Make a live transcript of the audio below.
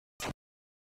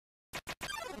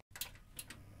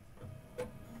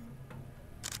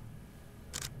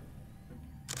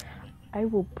I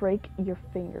will break your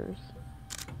fingers.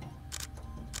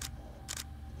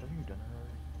 Haven't you done it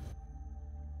already?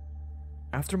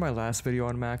 After my last video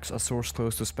on Max, a source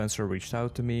close to Spencer reached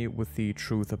out to me with the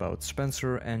truth about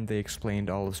Spencer, and they explained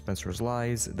all of Spencer's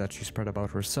lies that she spread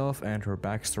about herself and her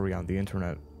backstory on the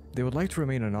internet. They would like to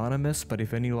remain anonymous, but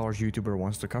if any large YouTuber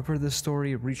wants to cover this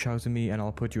story, reach out to me and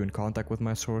I'll put you in contact with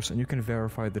my source and you can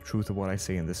verify the truth of what I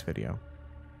say in this video.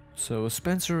 So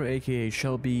Spencer, aka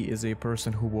Shelby, is a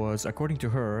person who was, according to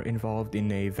her, involved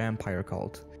in a vampire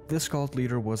cult. This cult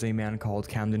leader was a man called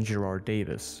Camdan Jerrard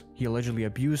Davis. He allegedly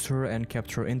abused her and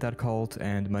kept her in that cult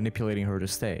and manipulating her to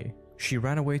stay. She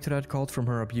ran away to that cult from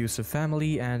her abusive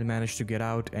family and managed to get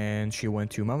out, and she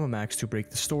went to MamaMax to break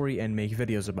the story and make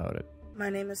videos about it. My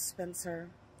name is Spencer,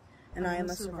 and I am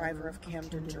a survivor of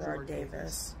Camdan Jerrard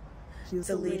Davis,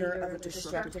 the leader of a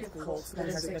destructive cult that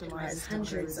has victimized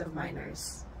hundreds of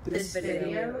minors. This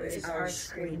video is our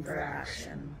screen for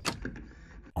action.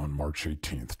 On March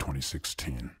 18th,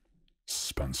 2016,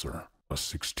 Spencer, a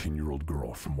 16-year-old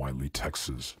girl from Wiley,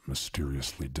 Texas,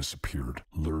 mysteriously disappeared,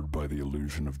 lured by the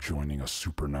illusion of joining a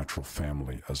supernatural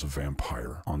family as a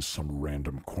vampire on some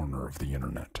random corner of the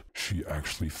internet. She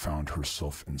actually found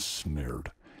herself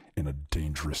ensnared in a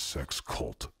dangerous sex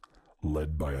cult,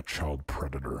 led by a child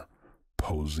predator,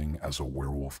 posing as a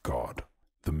werewolf god.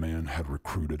 The man had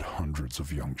recruited hundreds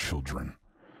of young children,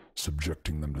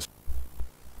 subjecting them to...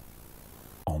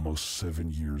 Almost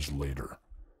 7 years later,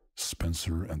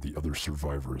 Spencer and the other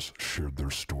survivors shared their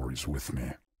stories with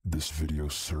me. This video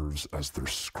serves as their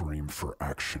scream for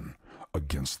action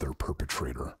against their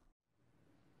perpetrator.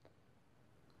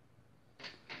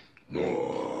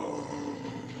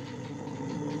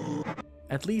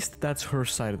 At least that's her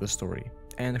side of the story,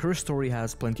 and her story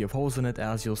has plenty of holes in it,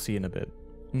 as you'll see in a bit.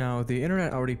 Now, the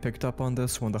internet already picked up on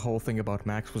this when the whole thing about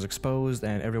Max was exposed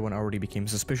and everyone already became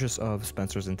suspicious of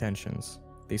Spencer's intentions.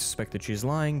 They suspected she's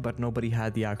lying, but nobody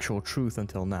had the actual truth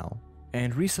until now.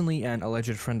 And recently, an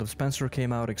alleged friend of Spencer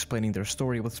came out explaining their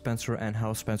story with Spencer and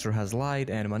how Spencer has lied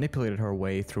and manipulated her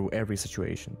way through every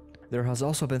situation. There has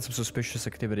also been some suspicious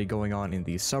activity going on in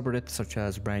the subreddit, such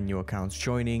as brand new accounts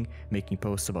joining, making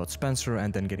posts about Spencer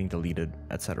and then getting deleted,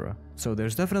 etc. So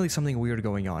there's definitely something weird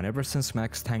going on ever since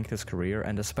Max tanked his career,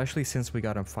 and especially since we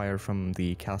got him fired from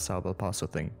the Casa El Paso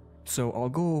thing. So I'll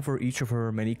go over each of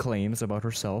her many claims about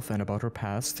herself and about her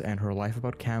past, and her life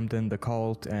about Camden, the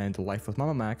cult, and life with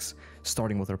MamaMax,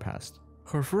 starting with her past.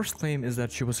 Her first claim is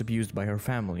that she was abused by her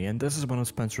family, and this is one of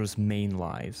Spencer's main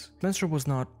lies. Spencer was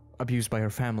not abused by her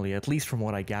family, at least from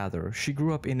what I gather. She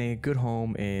grew up in a good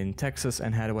home in Texas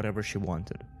and had whatever she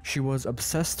wanted. She was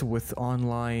obsessed with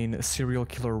online serial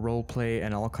killer roleplay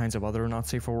and all kinds of other not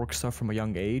safe for work stuff from a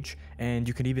young age, and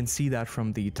you can even see that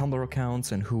from the Tumblr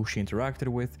accounts and who she interacted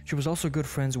with. She was also good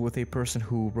friends with a person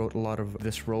who wrote a lot of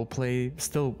this roleplay,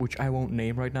 still, which I won't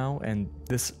name right now, and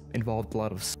this involved a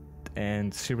lot of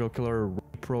and serial killer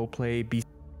roleplay,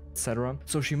 etc.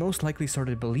 So she most likely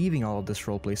started believing all of this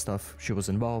roleplay stuff she was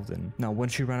involved in. Now, when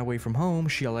she ran away from home,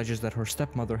 she alleges that her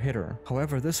stepmother hit her.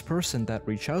 However, this person that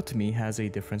reached out to me has a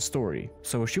different story.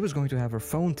 So she was going to have her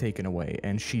phone taken away,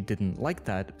 and she didn't like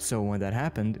that, so when that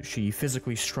happened, she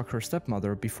physically struck her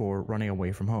stepmother before running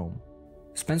away from home.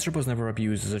 Spencer was never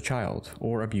abused as a child,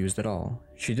 or abused at all.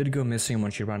 She did go missing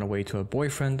when she ran away to a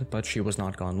boyfriend, but she was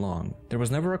not gone long. There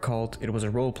was never a cult, it was a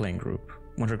role-playing group.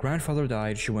 When her grandfather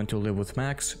died, she went to live with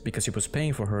Max because he was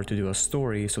paying for her to do a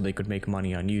story so they could make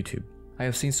money on YouTube. I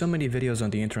have seen so many videos on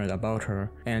the internet about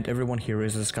her, and everyone here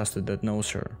is disgusted that knows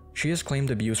her. She has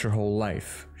claimed abuse her whole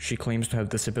life. She claims to have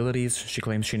disabilities, she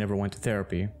claims she never went to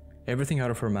therapy. Everything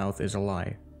out of her mouth is a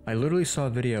lie. I literally saw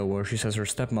a video where she says her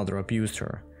stepmother abused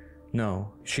her.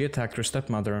 No, she attacked her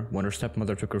stepmother when her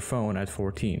stepmother took her phone at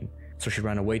 14. So she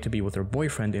ran away to be with her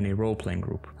boyfriend in a role-playing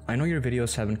group. I know your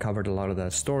videos haven't covered a lot of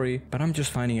that story, but I'm just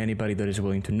finding anybody that is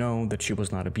willing to know that she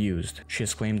was not abused. She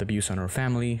has claimed abuse on her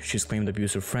family, she's claimed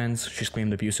abuse of friends, she's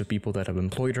claimed abuse of people that have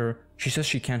employed her. She says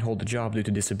she can't hold a job due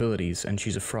to disabilities, and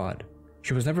she's a fraud.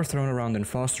 She was never thrown around in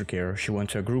foster care, she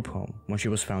went to a group home when she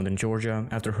was found in Georgia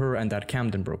after her and that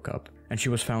Camden broke up, and she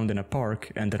was found in a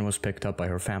park and then was picked up by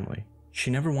her family. She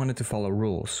never wanted to follow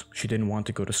rules, she didn't want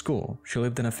to go to school, she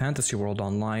lived in a fantasy world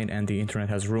online and the internet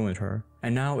has ruined her,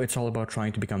 and now it's all about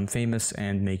trying to become famous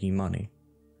and making money.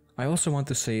 I also want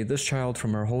to say this child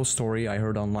from her whole story I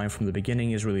heard online from the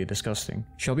beginning is really disgusting.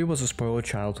 Shelby was a spoiled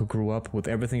child who grew up with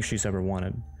everything she's ever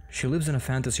wanted. She lives in a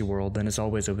fantasy world and is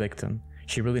always a victim.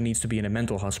 She really needs to be in a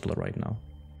mental hospital right now.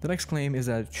 The next claim is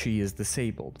that she is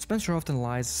disabled. Spencer often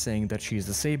lies saying that she is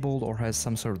disabled or has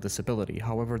some sort of disability,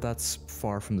 however that's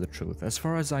far from the truth. As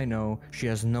far as I know, she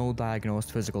has no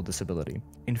diagnosed physical disability.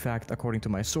 In fact, according to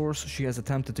my source, she has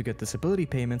attempted to get disability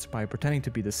payments by pretending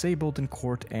to be disabled in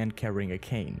court and carrying a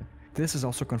cane. This is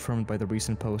also confirmed by the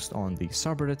recent post on the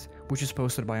subreddit, which is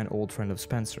posted by an old friend of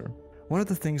Spencer. One of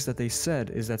the things that they said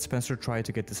is that Spencer tried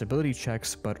to get disability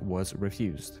checks but was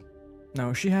refused.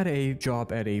 Now, she had a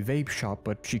job at a vape shop,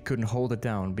 but she couldn't hold it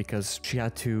down because she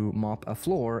had to mop a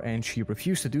floor and she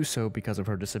refused to do so because of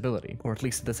her disability, or at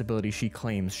least the disability she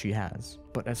claims she has.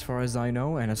 But as far as I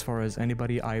know, and as far as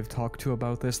anybody I've talked to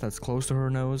about this that's close to her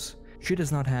knows, she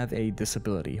does not have a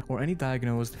disability or any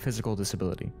diagnosed physical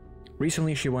disability.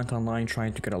 Recently, she went online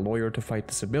trying to get a lawyer to fight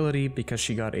disability because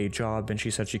she got a job and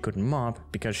she said she couldn't mop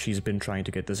because she's been trying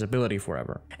to get disability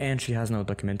forever. And she has no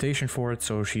documentation for it,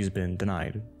 so she's been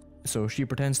denied. So she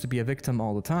pretends to be a victim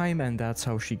all the time, and that's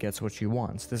how she gets what she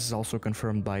wants. This is also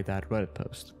confirmed by that Reddit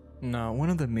post. Now, one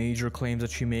of the major claims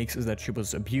that she makes is that she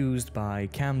was abused by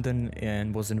Camdan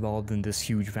and was involved in this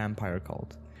huge vampire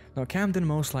cult. Now, Camdan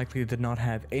most likely did not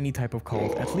have any type of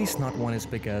cult, at least not one as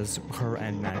big as her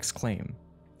and Max claim.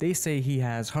 They say he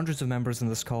has hundreds of members in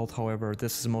this cult, however,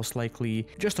 this is most likely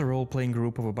just a role-playing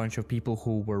group of a bunch of people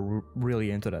who were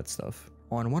really into that stuff.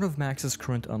 On one of Max's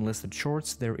current unlisted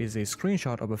shorts, there is a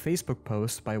screenshot of a Facebook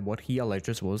post by what he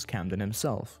alleges was Camdan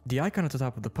himself. The icon at the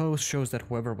top of the post shows that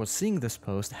whoever was seeing this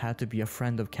post had to be a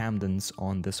friend of Camdan's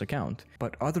on this account.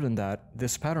 But other than that,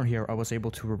 this pattern here I was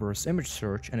able to reverse image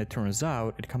search, and it turns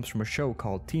out it comes from a show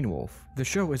called Teen Wolf. The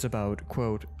show is about,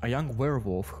 quote, a young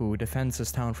werewolf who defends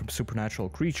his town from supernatural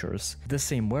creatures. This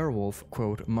same werewolf,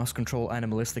 quote, must control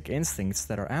animalistic instincts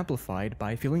that are amplified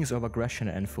by feelings of aggression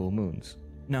and full moons.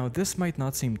 Now, this might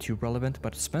not seem too relevant,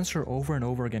 but Spencer over and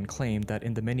over again claimed that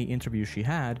in the many interviews she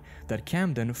had, that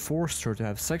Camdan forced her to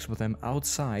have sex with him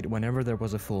outside whenever there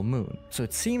was a full moon. So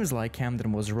it seems like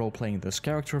Camdan was role-playing this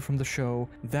character from the show,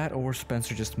 that or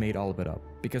Spencer just made all of it up,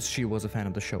 because she was a fan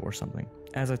of the show or something.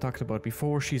 As I talked about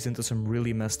before, she's into some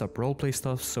really messed up roleplay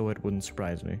stuff, so it wouldn't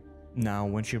surprise me. Now,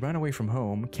 when she ran away from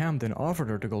home, Camdan offered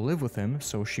her to go live with him,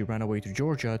 so she ran away to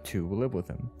Georgia to live with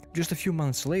him. Just a few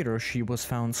months later, she was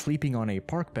found sleeping on a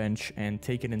park bench and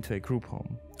taken into a group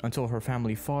home, until her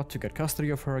family fought to get custody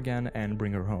of her again and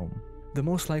bring her home. The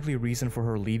most likely reason for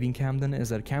her leaving Camdan is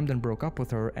that Camdan broke up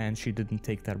with her and she didn't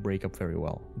take that breakup very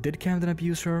well. Did Camdan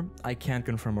abuse her? I can't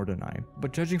confirm or deny.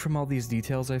 But judging from all these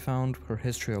details I found, her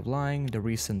history of lying, the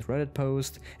recent Reddit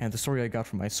post, and the story I got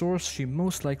from my source, she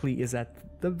most likely is at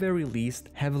the very least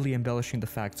heavily embellishing the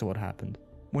facts of what happened.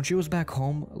 When she was back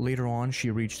home, later on she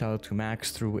reached out to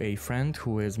Max through a friend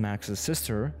who is Max's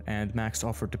sister, and Max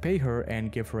offered to pay her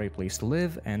and give her a place to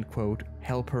live and, quote,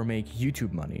 help her make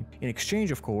YouTube money. In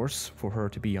exchange, of course, for her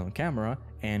to be on camera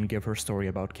and give her story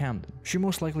about Camdan. She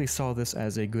most likely saw this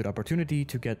as a good opportunity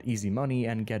to get easy money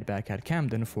and get back at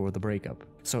Camdan for the breakup.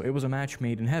 So it was a match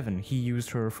made in heaven. He used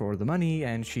her for the money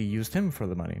and she used him for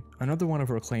the money. Another one of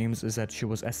her claims is that she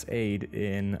was SA'd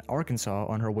in Arkansas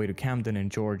on her way to Camdan in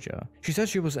Georgia. She said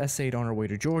she was SA'd on her way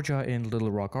to Georgia in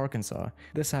Little Rock, Arkansas.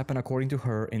 This happened according to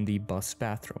her in the bus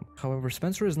bathroom. However,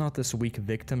 Spencer is not this weak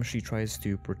victim she tries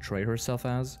to portray herself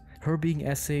as. Her being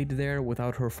essayed there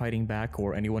without her fighting back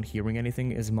or anyone hearing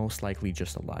anything is most likely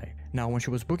just a lie. Now, when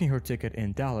she was booking her ticket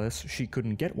in Dallas, she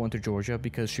couldn't get one to Georgia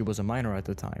because she was a minor at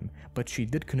the time, but she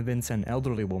did convince an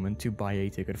elderly woman to buy a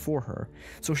ticket for her,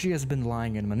 so she has been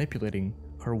lying and manipulating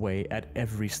her way at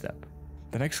every step.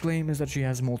 The next claim is that she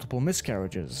has multiple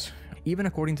miscarriages. Even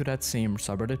according to that same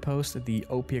subreddit post, the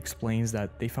OP explains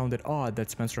that they found it odd that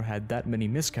Spencer had that many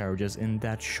miscarriages in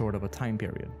that short of a time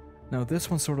period. Now, this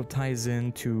one sort of ties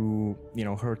into,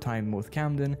 her time with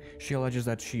Camdan. She alleges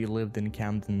that she lived in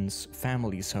Camdan's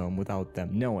family's home without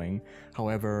them knowing.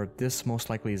 However, this most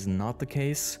likely is not the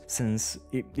case, since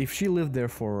if she lived there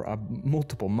for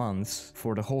multiple months,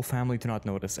 for the whole family to not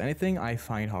notice anything, I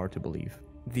find hard to believe.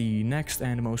 The next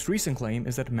and most recent claim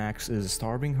is that Max is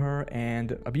starving her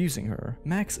and abusing her.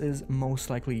 Max is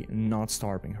most likely not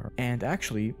starving her. And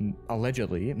actually,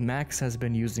 allegedly, Max has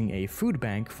been using a food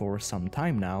bank for some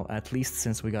time now, at least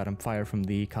since we got him fired from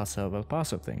the Casa of El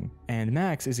Paso thing. And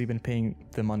Max is even paying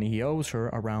the money he owes her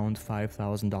around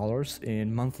 $5,000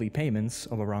 in monthly payments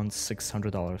of around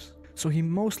 $600. So he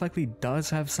most likely does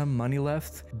have some money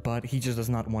left, but he just does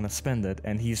not want to spend it,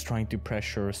 and he's trying to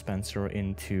pressure Spencer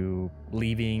into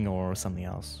leaving or something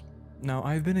else. Now,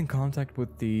 I've been in contact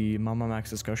with the MamaMax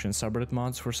discussion subreddit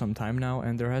mods for some time now,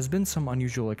 and there has been some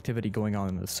unusual activity going on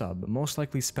in the sub, most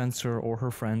likely Spencer or her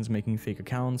friends making fake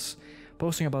accounts,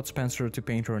 posting about Spencer to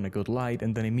paint her in a good light,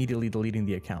 and then immediately deleting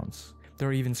the accounts. There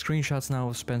are even screenshots now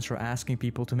of Spencer asking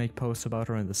people to make posts about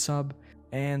her in the sub,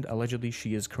 and allegedly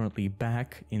she is currently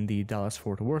back in the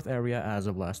Dallas-Fort Worth area as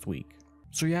of last week.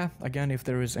 So yeah, again, if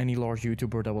there is any large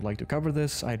YouTuber that would like to cover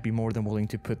this, I'd be more than willing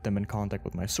to put them in contact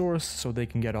with my source so they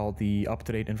can get all the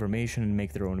up-to-date information and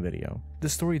make their own video.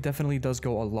 This story definitely does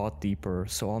go a lot deeper,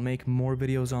 so I'll make more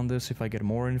videos on this if I get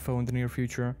more info in the near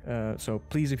future. So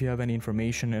please, if you have any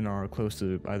information and are close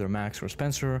to either Max or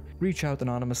Spencer, reach out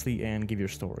anonymously and give your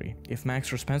story. If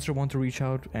Max or Spencer want to reach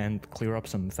out and clear up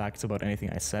some facts about anything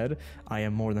I said, I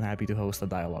am more than happy to host a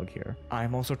dialogue here.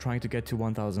 I'm also trying to get to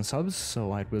 1,000 subs,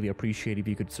 so I'd really appreciate if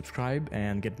you could subscribe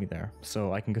and get me there,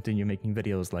 so I can continue making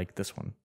videos like this one.